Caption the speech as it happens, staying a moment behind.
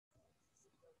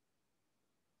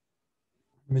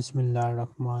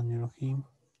Bismillahirrahmanirrahim.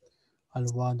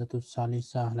 Al-Wadatu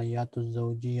Salisa Halayatu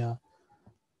Zawjiya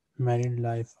Married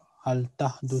Life. Al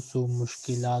Tahdusu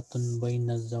Mushkilatun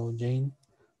Bayna Zawjain.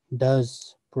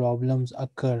 Does problems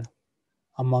occur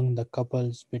among the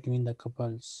couples, between the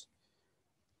couples?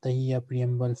 Tahiyya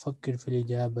Preamble. Fakir fil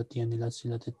ijabati anil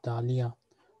asilati taliya.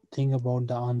 Think about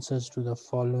the answers to the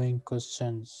following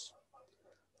questions.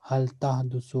 Hal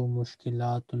tahdusu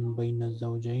mushkilatun bayna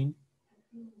zawjain?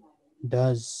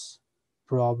 Does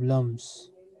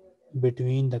problems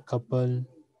between the couple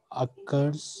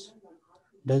occurs?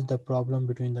 Does the problem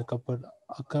between the couple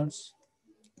occurs?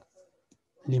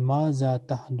 لماذا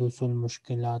تحدث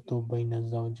المشكلات بين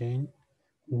الزوجين?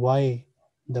 Why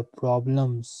the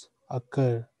problems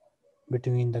occur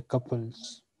between the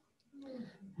couples?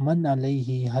 من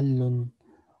عليه حل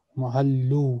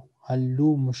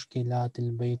مشكلات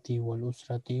البيت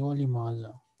والأسرة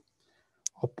ولماذا?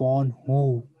 Upon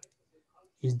who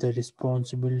is the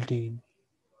responsibility?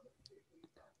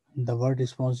 The word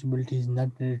responsibility is not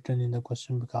written in the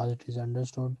question because it is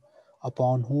understood.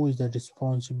 Upon who is the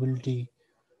responsibility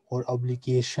or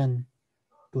obligation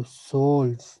to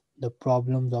solve the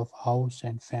problems of house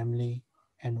and family,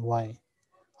 and why?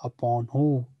 Upon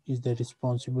who is the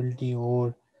responsibility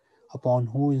or upon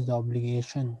who is the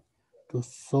obligation to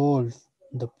solve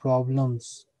the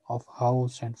problems of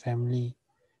house and family,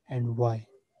 and why?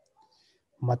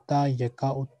 Mata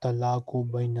yaka'u talaqu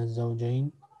bayna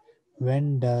zawjayn?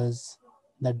 When does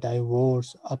the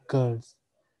divorce occurs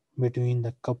between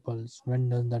the couples? When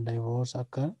does the divorce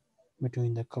occur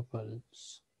between the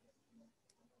couples?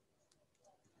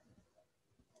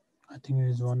 I think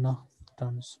Rizwana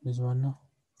turns. Rizwana,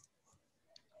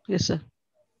 Yes, sir.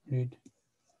 read.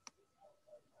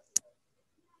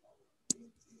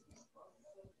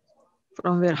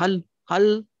 From where?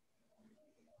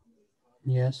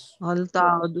 Yes. Hal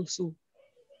ta'adusu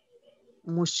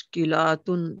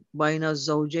mushkilatun baina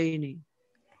zawjaini.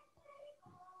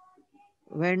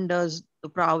 When does the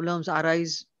problems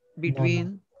arise No, no.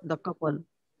 between the couple?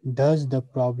 Does the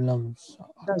problems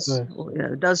Does occur? oh,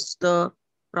 yeah, does the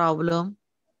problem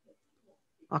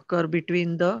occur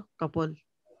between the couple?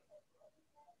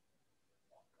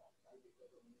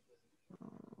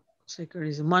 Second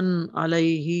is man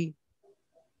alayhi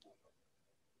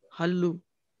hallu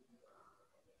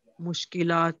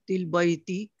mushkilatil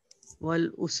baiti wal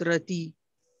usrati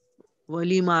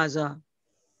walimaza.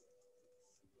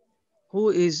 Who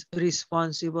is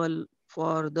responsible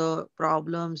for the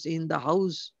problems in the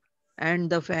house and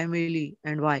the family,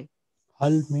 and why?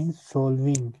 Hal means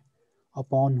solving.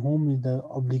 Upon whom is the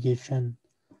obligation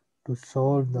to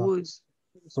solve the Who is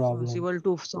problem? responsible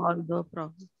to solve the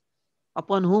problem?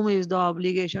 Upon whom is the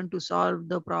obligation to solve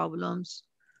the problems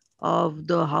of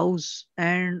the house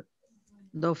and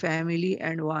the family,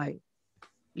 and why?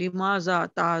 Limaza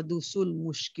tahdusul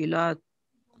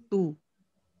mushkilatu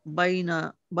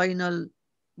baina bainal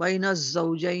baina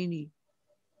zawjaini.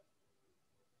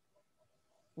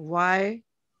 Why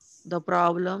the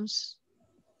problems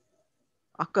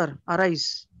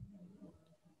arise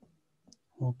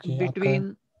Okay, occur.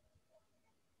 between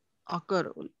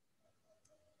occur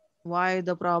why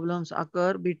the problems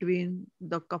occur between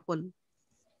the couple.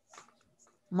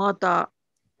 Mata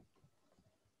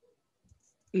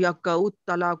yakaut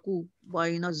talaku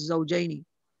baina zawjaini.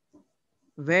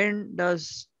 When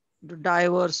does the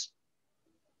divorce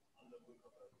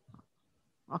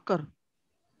occur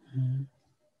Hmm.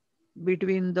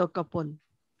 between the couple?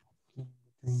 Okay,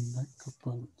 between the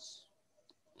couples.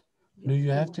 Do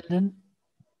you have children?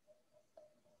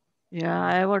 Yeah,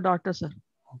 I have a daughter, sir.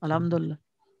 Okay, Alhamdulillah.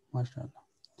 mashallah.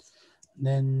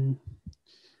 Then,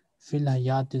 fil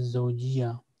hayat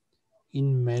zawjiya,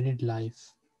 in married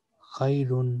life,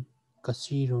 khairun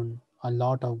kasirun, a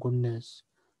lot of goodness,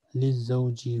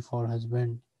 lizawji for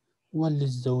husband,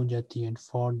 walizawjati and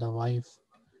for the wife,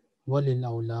 walil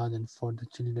awlad and for the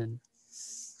children.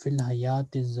 fil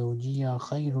hayat zawjiya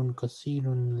khairun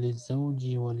kasirun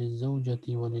lizawji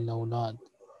walizawjati walil awlad.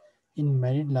 In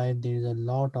married life, there is a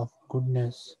lot of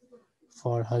goodness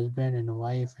for husband and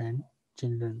wife and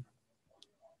children.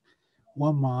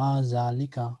 وَمَعَ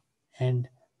ذَلِكَ, and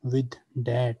with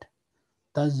that,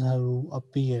 تظهر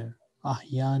appear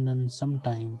أحيانا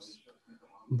sometimes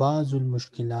بعض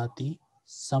المشكلات,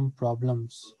 some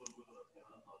problems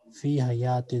في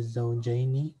حياة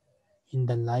الزوجين, in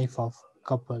the life of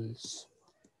couples.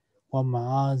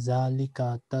 ومع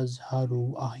ذلك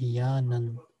تظهر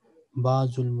أحيانا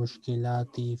بعض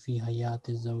المشكلات في حياة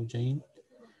الزوجين,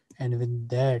 and with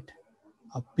that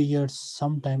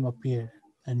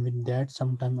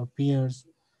sometime appears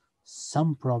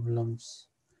some problems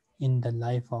in the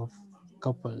life of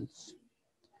couples.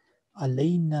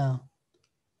 Alayna,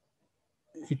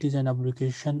 it is an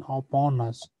obligation upon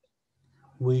us.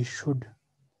 We should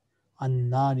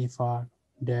an-narifa,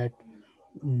 that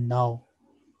now.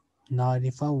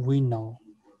 Narifa, we know.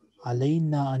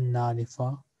 Alayna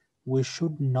an-narifa, we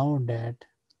should know that.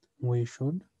 We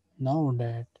should know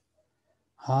that.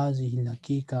 Hazihi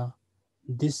al-haqiqa,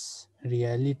 this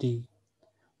reality,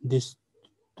 this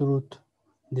truth,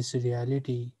 this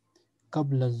reality,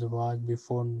 qabla zawaj,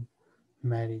 before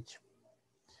marriage.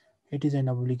 It is an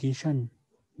obligation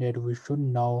that we should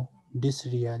know this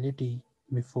reality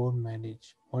before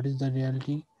marriage. What is the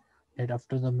reality? That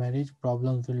after the marriage,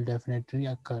 problems will definitely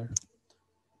occur.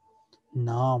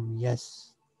 Naam,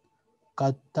 yes.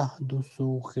 قد تحدث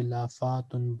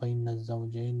خلافات بين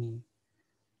الزوجين.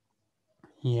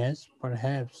 Yes,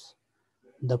 perhaps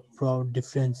the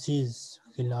differences,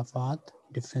 khilafat,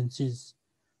 differences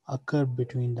occur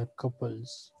between the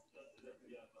couples.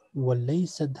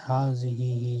 وَلَيْسَتْ هَذِهِ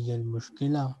هِيَ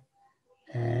الْمُشْكِلَةُ,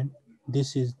 and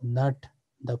this is not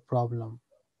the problem.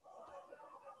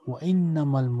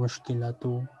 وَإِنَّمَا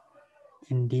الْمُشْكِلَةُ,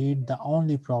 indeed the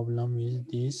only problem is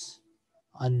this,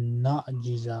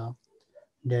 النَّعْجِزَ,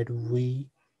 that we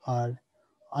are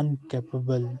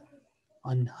incapable,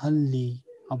 unhalli,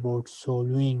 about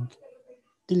solving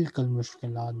تلك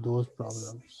المشكلات, those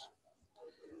problems.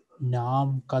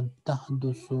 نعم قد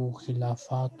تحدث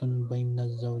خلافات بين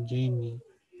الزوجين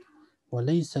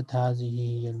وليست هذه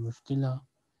هي المشكلة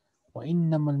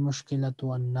وإنما المشكلة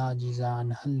أن نعجز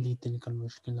عن حل تلك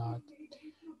المشكلات.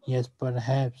 Yes,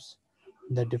 perhaps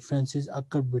the differences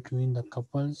occur between the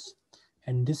couples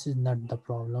and this is not the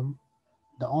problem.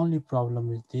 The only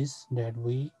problem is this, that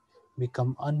we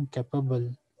become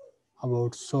incapable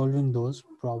about solving those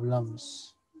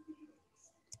problems.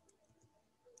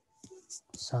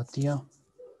 Satya,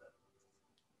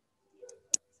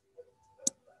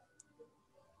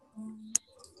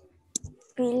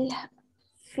 fil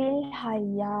fil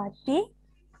hayati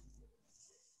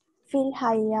fil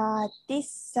hayati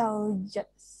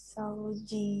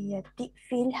saujiyati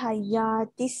fil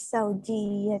hayati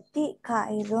saujiyati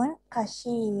kairun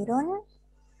kashirun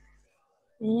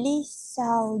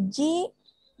lisauji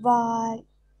wa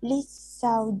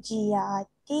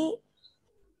lisaujiyati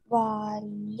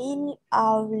walil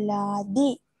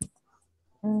auladi.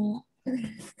 Mm,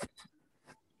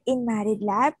 in married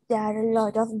life, there are a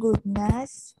lot of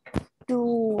goodness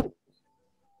to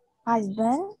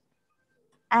husband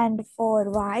and for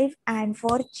wife and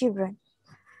for children.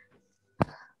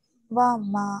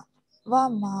 Wama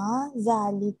wama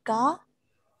zalika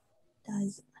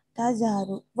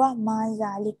tazaru wama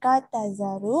zalika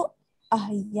tazaru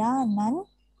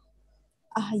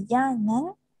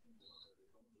ahyanan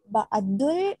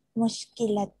ba'dul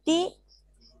muskilati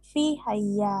fi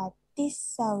hayati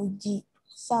sauji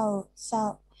sau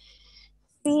sau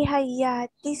fi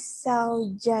hayati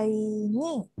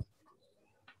saujaini.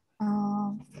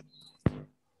 Um,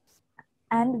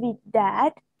 and with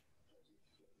that,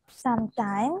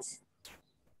 sometimes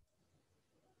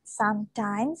some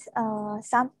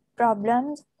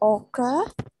problems occur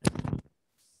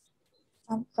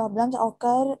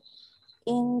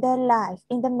in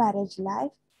the marriage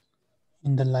life.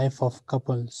 in the life of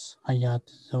couples, Hayat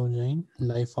Zawjain,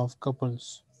 life of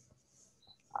couples.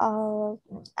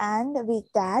 And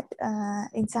with that,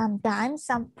 in sometimes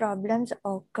some problems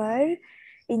occur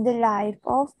in the life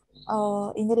of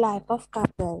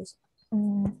couples.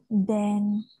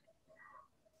 Then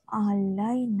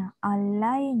alaina an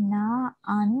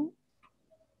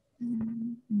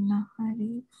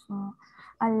naharifa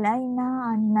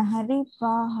alaina an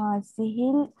naharifa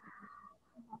hasihil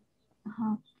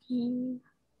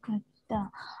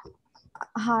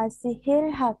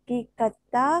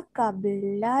hakikata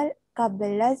qabla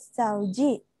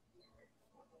sauji.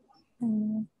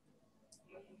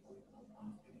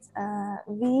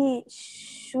 We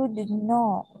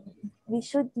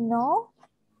should know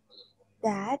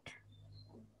that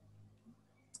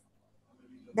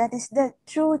is the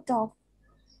truth of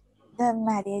the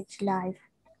marriage life.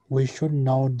 We should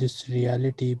know this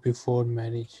reality before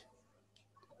marriage.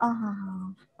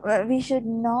 We should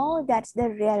know that's the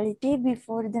reality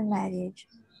before the marriage.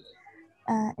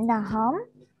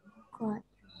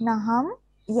 Naham,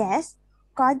 yes.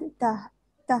 Qad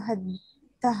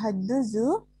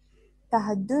tahadduzu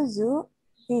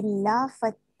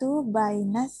khilafatu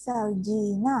baina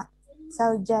saujaina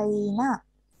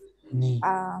Ni,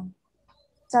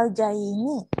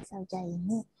 saujaini.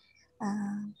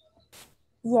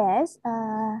 Yes,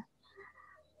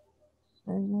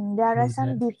 there are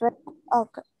some that different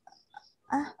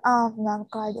no,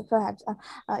 perhaps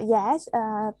yes,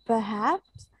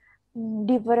 perhaps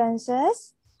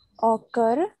differences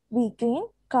occur between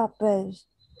couples.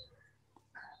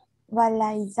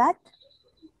 وليست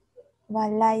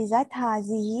وليست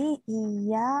هذه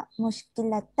هي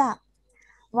مشكلة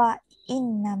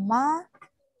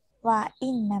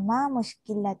وإنما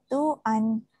مشكلة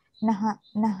أن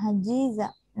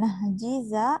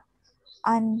نحجز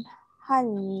عن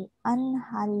حل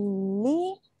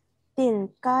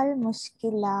تلك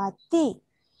المشكلات.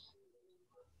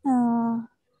 Uh,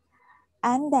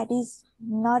 and that is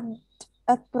not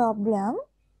a problem,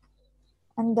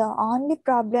 and the only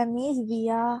problem is we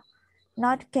are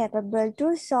not capable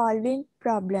to solving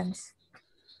problems.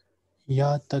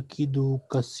 يعتقد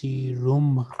كثير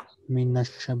من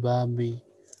الشباب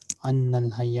أن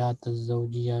الحياة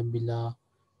الزوجية بلا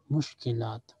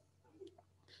مشكلات.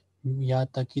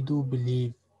 يعتقد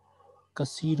believe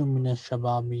كثير من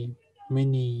الشباب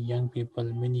many young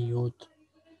people, many youth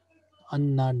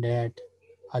أن that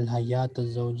الحياة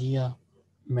الزوجية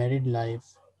married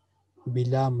life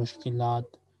بلا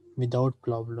مشكلات without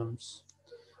problems.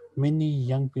 Many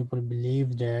young people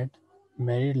believe that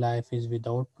married life is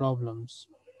without problems.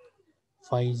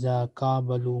 فإذا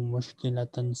قابلوا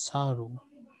مشكلة صاروا.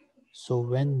 So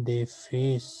when they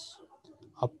face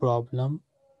a problem,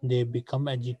 they become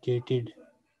agitated.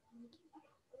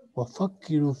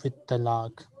 وفكروا في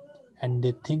الطلاق, and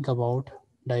they think about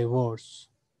divorce.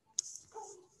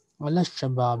 على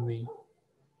الشباب,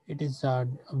 it is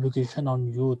an obligation on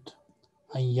youth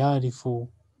أن يعرفوا,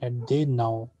 that they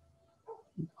know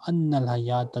أن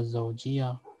الحياة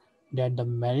الزوجية, that the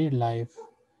married life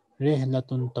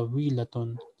رحلة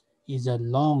طويلة, is a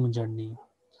long journey.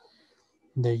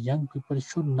 The young people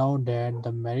should know that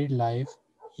the married life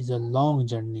is a long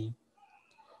journey.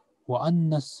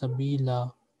 وأن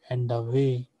السبيل, and the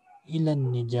way إلى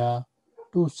النجاة,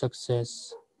 to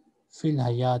success في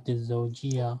الحياة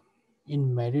الزوجية,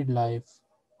 in married life,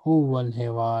 هو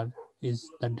الحوار, is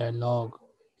the dialogue,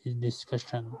 is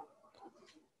discussion.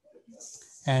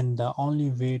 And the only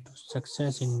way to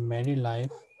success in married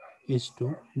life is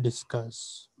to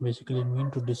discuss. Basically, it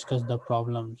means to discuss the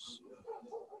problems.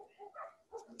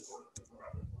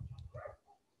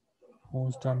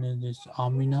 Whose turn is this?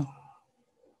 Amina?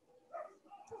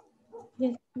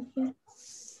 Yes, teacher.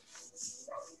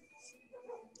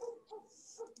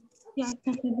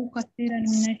 يعتقد كثير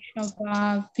من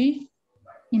الشباب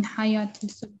إن حياة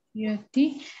الزوجية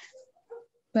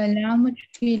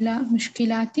بلا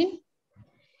مشكلات.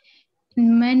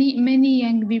 Many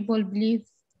young people believe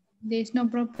there is no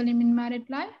problem in married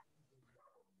life.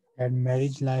 That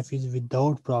marriage life is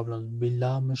without problems.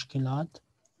 Bila mushkilat,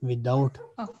 without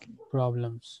Okay,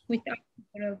 problems. without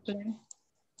problem.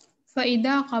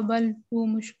 فإذا قابلت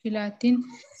مشكلات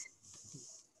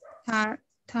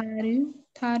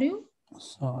تاريو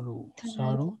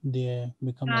Sorrow, they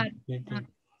become agitated.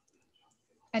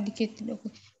 educated.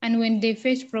 Okay. And when they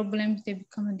face problems, they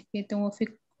become educated.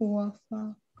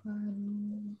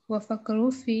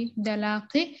 وفكروا في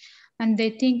دلاقي, and they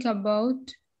think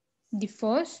about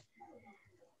divorce.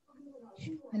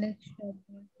 على الشباب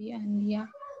أن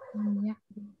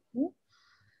يعرفوا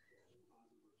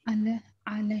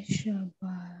على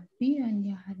الشباب أن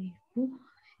يعرفوا.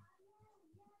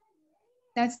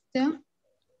 That's the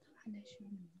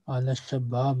Ala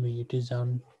shababi, it is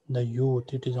on the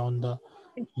youth, it is on the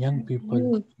young people,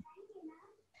 youth.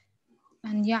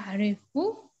 أن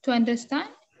يعرفوا, to understand.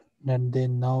 that they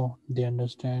know, they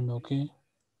understand, okay?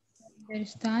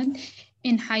 Understand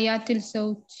in حياة أن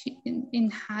الزوجية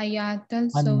الحياة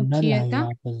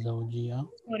الزوجية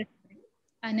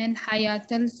أن الحياة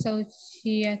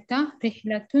الزوجية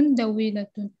رحلة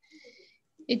طويلة.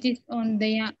 It is on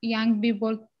the young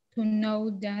people to know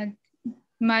that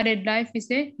married life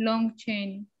is a long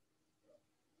chain.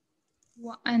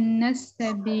 وأن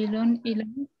السبيل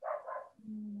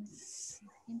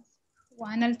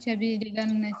إلى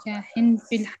النجاح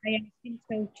في الحياة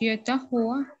الزوجية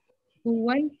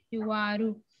هو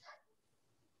الحوار.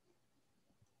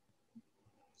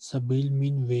 Sabil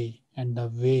mean way, and the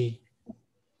way,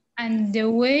 And the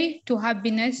way to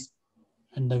happiness,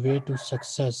 and the way to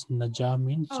success. Najah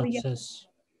means yeah. success.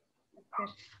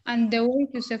 And the way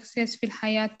to success في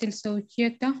الحياة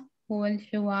الزوجية هو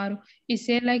الحوار. Is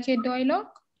it like a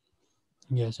dialogue?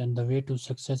 Yes, and the way to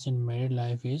success in married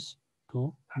life is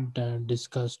to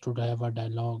discuss, to have a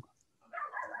dialogue.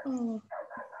 Oh.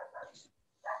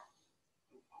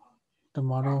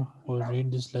 Tomorrow we'll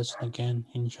read this lesson again.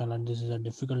 Inshallah, this is a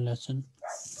difficult lesson.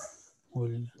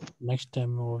 We'll next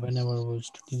time or whenever we'll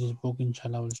study this book,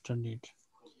 inshallah, we'll study it.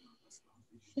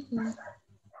 Any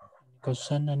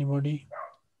question, anybody?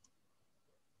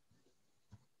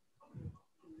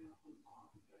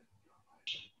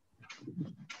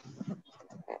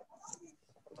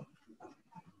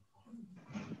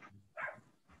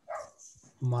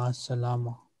 Ma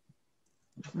salama.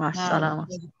 مع نعم السلامة.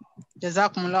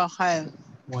 جزاكم الله خير.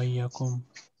 Wa iyyakum.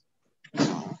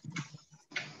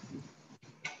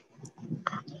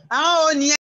 Ah,